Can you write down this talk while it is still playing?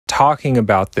talking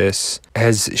about this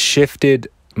has shifted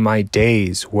my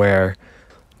days where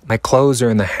my clothes are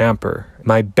in the hamper,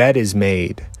 my bed is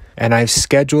made, and I've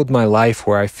scheduled my life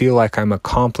where I feel like I'm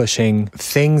accomplishing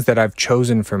things that I've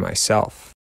chosen for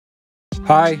myself.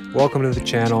 Hi, welcome to the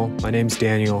channel. My name's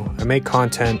Daniel. I make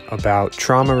content about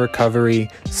trauma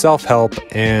recovery, self-help,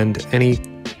 and any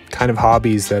kind of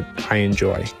hobbies that I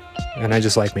enjoy. And I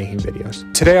just like making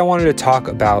videos. Today I wanted to talk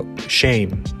about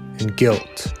shame and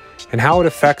guilt and how it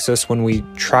affects us when we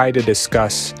try to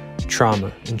discuss trauma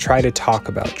and try to talk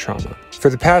about trauma. For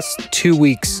the past 2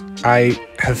 weeks, I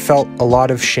have felt a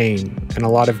lot of shame and a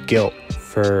lot of guilt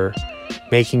for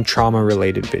making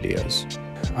trauma-related videos.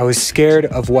 I was scared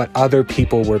of what other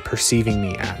people were perceiving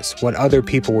me as, what other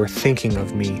people were thinking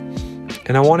of me.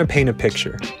 And I want to paint a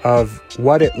picture of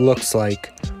what it looks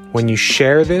like when you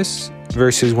share this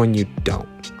versus when you don't.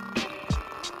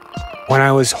 When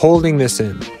I was holding this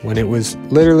in, when it was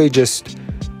literally just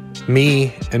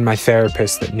me and my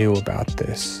therapist that knew about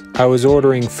this, I was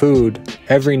ordering food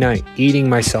every night, eating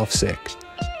myself sick.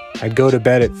 I'd go to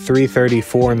bed at 3:30,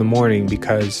 4 in the morning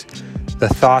because the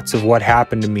thoughts of what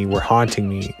happened to me were haunting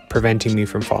me, preventing me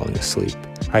from falling asleep.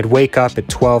 I'd wake up at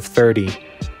 12:30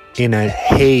 in a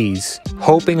haze,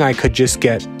 hoping I could just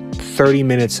get 30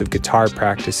 minutes of guitar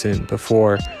practice in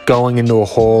before going into a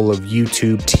hole of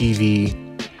YouTube, TV,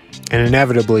 and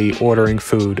inevitably ordering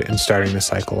food and starting the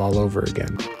cycle all over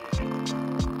again.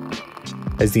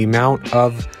 As the amount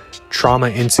of trauma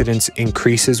incidents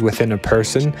increases within a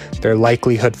person, their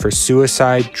likelihood for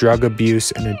suicide, drug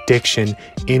abuse, and addiction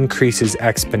increases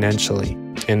exponentially.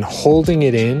 And holding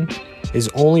it in is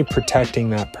only protecting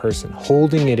that person.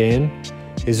 Holding it in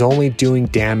is only doing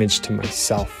damage to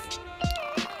myself.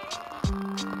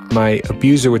 My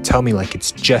abuser would tell me, like,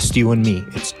 it's just you and me.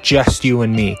 It's just you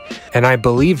and me. And I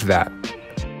believed that.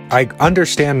 I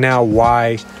understand now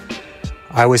why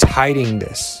I was hiding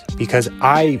this, because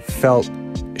I felt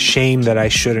shame that I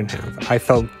shouldn't have. I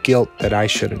felt guilt that I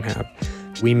shouldn't have.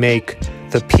 We make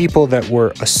the people that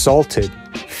were assaulted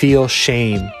feel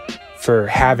shame for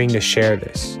having to share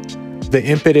this. The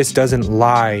impetus doesn't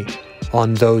lie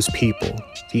on those people.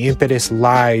 The impetus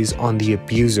lies on the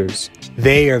abusers.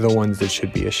 They are the ones that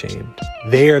should be ashamed.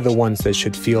 They are the ones that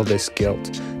should feel this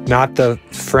guilt, not the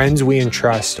friends we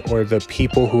entrust or the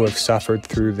people who have suffered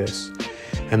through this.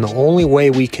 And the only way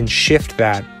we can shift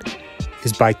that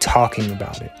is by talking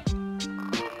about it.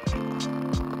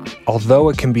 Although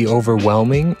it can be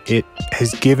overwhelming, it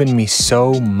has given me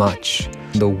so much.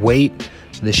 The weight,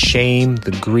 the shame,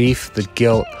 the grief, the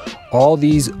guilt, all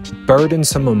these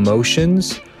burdensome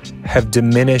emotions have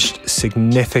diminished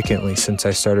significantly since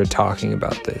I started talking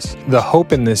about this. The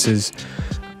hope in this is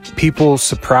people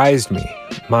surprised me.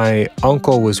 My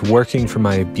uncle was working for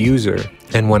my abuser,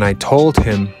 and when I told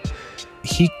him,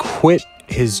 he quit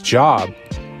his job.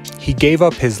 He gave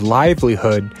up his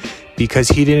livelihood because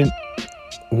he didn't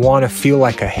want to feel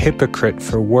like a hypocrite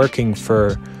for working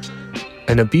for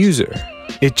an abuser.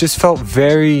 It just felt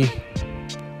very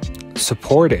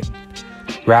supported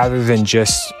rather than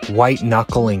just white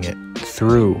knuckling it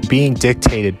through, being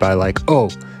dictated by like, oh,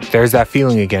 there's that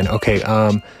feeling again. Okay,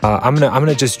 I'm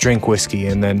gonna just drink whiskey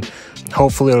and then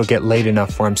hopefully it'll get late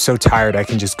enough where I'm so tired I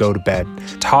can just go to bed.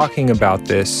 Talking about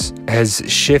this has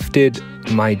shifted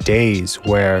my days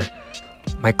where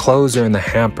my clothes are in the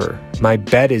hamper, my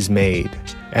bed is made,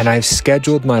 and I've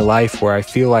scheduled my life where I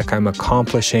feel like I'm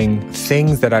accomplishing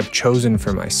things that I've chosen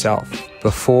for myself.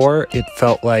 Before, it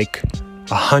felt like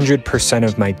 100%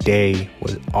 of my day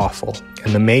was awful.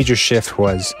 And the major shift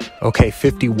was, okay,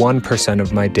 51%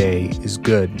 of my day is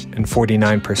good and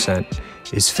 49%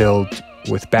 is filled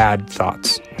with bad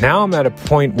thoughts. Now I'm at a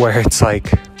point where it's like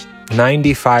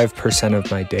 95% of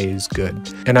my day is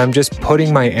good. And I'm just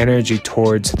putting my energy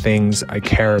towards things I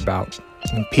care about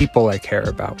and people I care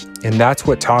about. And that's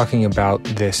what talking about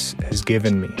this has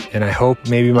given me. And I hope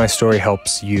maybe my story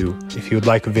helps you. If you would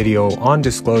like a video on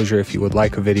disclosure, if you would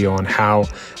like a video on how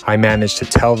I managed to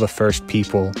tell the first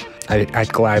people,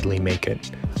 I'd gladly make it.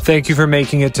 Thank you for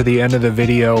making it to the end of the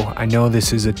video. I know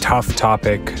this is a tough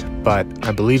topic, but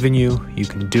I believe in you. You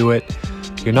can do it.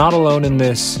 You're not alone in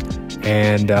this.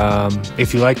 And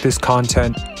if you like this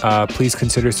content, please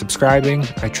consider subscribing.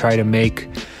 I try to make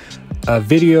a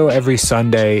video every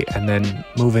Sunday, and then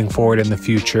moving forward in the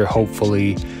future,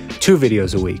 hopefully 2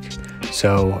 videos a week.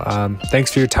 So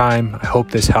thanks for your time. I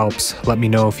hope this helps. Let me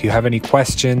know if you have any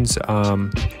questions.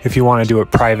 If you want to do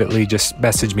it privately, just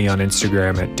message me on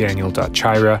Instagram at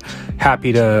daniel.chayra.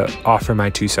 Happy to offer my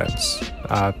 2 cents.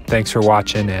 Thanks for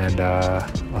watching, and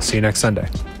I'll see you next Sunday.